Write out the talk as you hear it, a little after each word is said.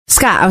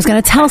Scott, I was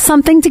going to tell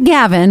something to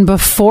Gavin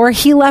before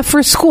he left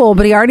for school,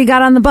 but he already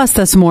got on the bus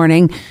this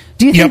morning.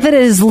 Do you think that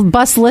his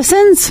bus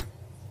listens?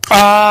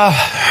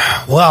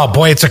 Well,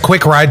 boy, it's a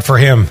quick ride for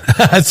him.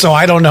 So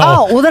I don't know.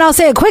 Oh, well, then I'll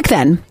say it quick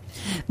then.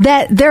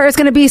 That there is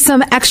going to be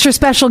some extra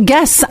special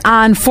guests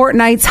on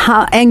Fortnite's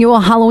annual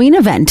Halloween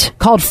event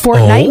called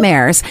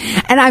Fortnitemares.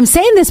 And I'm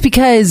saying this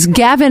because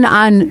Gavin,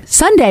 on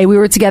Sunday, we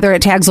were together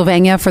at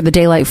Tagsylvania for the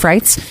Daylight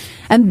Frights.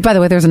 And by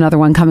the way, there's another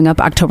one coming up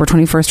October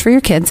 21st for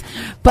your kids.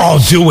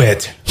 But do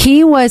it.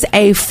 He was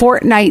a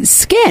Fortnite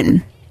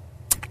skin.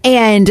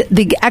 And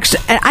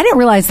I didn't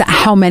realize that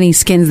how many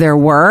skins there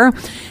were.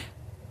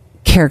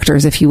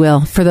 Characters, if you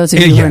will, for those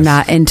of you who are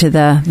not into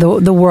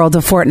the world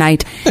of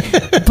Fortnite.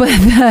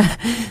 But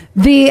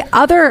the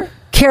other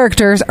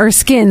characters or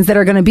skins that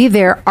are going to be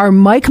there are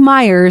Mike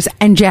Myers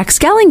and Jack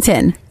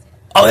Skellington.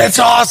 Oh, that's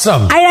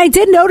awesome. I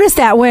did notice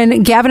that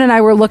when Gavin and I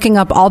were looking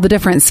up all the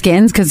different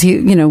skins, because he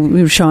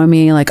was showing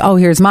me like, oh,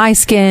 here's my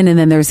skin, and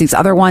then there's these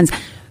other ones.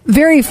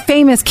 Very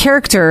famous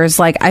characters,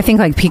 I think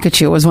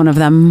Pikachu was one of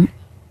them.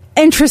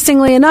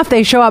 Interestingly enough,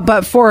 they show up,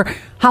 but for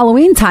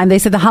Halloween time, they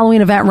said the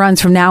Halloween event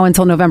runs from now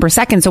until November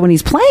 2nd. So when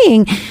he's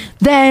playing,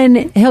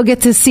 then he'll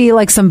get to see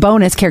some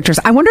bonus characters.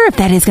 I wonder if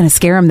that is going to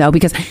scare him, though,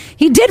 because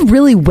he did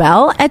really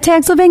well at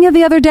Tagsylvania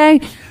the other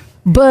day.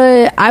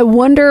 But I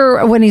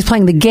wonder when he's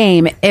playing the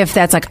game if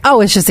that's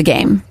it's just a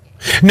game.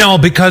 No,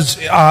 because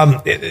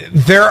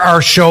there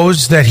are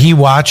shows that he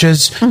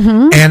watches,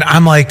 and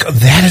I'm like,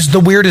 that is the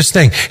weirdest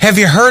thing. Have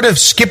you heard of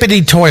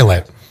Skippity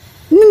Toilet?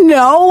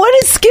 No, what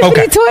is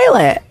Skippity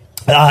Toilet?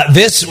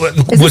 This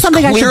was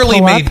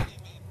clearly made.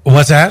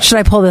 What's that? Should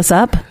I pull this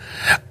up?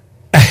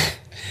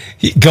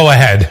 Go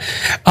ahead.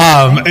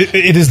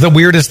 It is the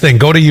weirdest thing.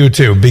 Go to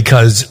YouTube,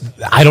 because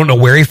I don't know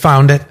where he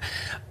found it.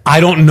 I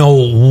don't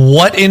know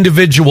what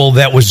individual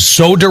that was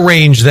so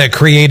deranged that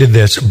created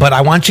this, but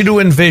I want you to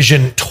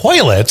envision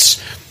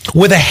toilets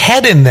with a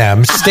head in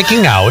them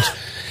sticking out,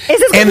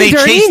 and they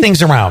chase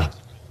things around.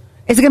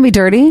 Is it going to be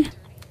dirty?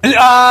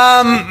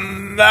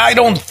 I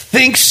don't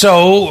think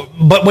so,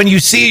 but when you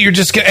see it, you're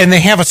just and they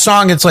have a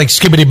song. It's like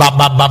skibbity bop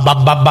bop bop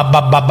bop bop bop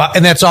bop bop,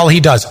 and that's all he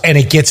does, and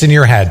it gets in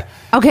your head.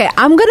 Okay,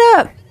 I'm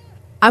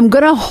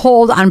gonna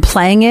hold on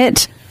playing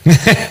it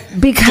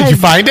because did you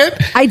find it?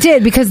 I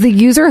did, because the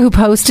user who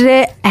posted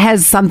it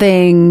has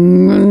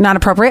something not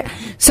appropriate,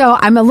 so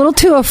I'm a little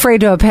too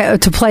afraid to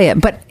play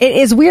it. But it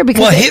is weird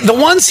because the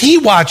ones he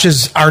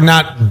watches are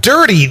not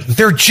dirty;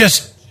 they're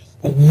just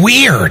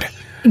weird.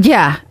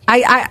 Yeah,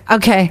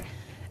 okay.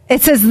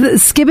 It says the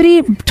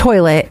Skibbity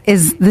Toilet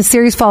is the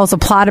series follows a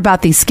plot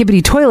about these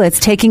Skibbity toilets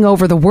taking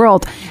over the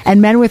world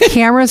and men with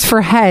cameras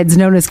for heads,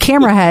 known as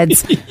camera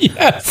heads,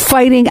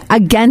 fighting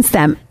against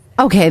them.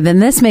 Okay, then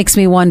this makes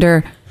me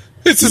wonder.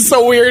 This is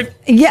so weird.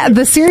 Yeah,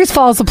 the series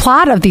follows the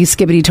plot of these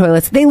Skibbity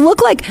toilets. They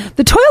look like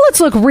the toilets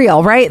look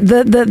real, right?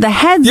 The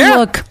heads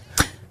look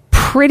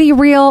pretty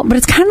real, but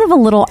it's kind of a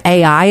little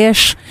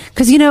AI-ish.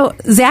 Because,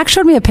 Zach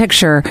showed me a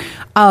picture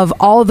of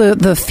all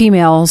the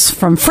females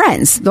from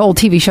Friends, the old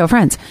TV show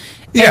Friends.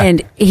 Yeah.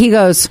 And he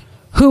goes,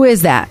 who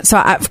is that? So,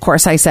 of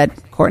course, I said,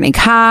 Courtney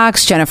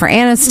Cox, Jennifer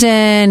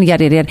Aniston,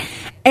 yada, yada, yada.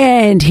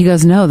 And he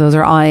goes, no, those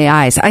are all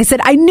AIs. I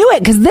said, I knew it,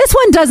 because this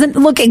one doesn't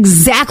look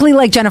exactly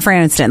like Jennifer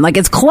Aniston.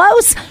 It's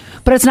close,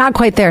 but it's not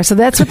quite there. So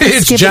that's what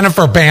it's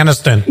Jennifer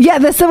Aniston. Yeah,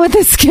 that's what the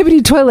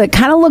Skibbity Toilet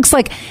kind of looks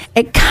like.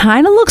 It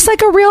kind of looks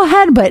like a real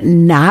head, but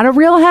not a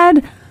real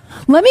head.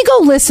 Let me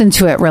go listen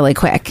to it really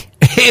quick.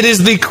 It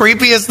is the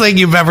creepiest thing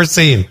you've ever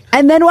seen.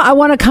 And then I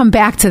want to come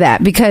back to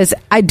that, because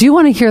I do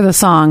want to hear the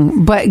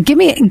song, but give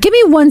me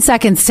 1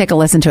 second to take a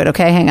listen to it,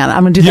 okay? Hang on.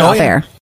 I'm going to do that off air.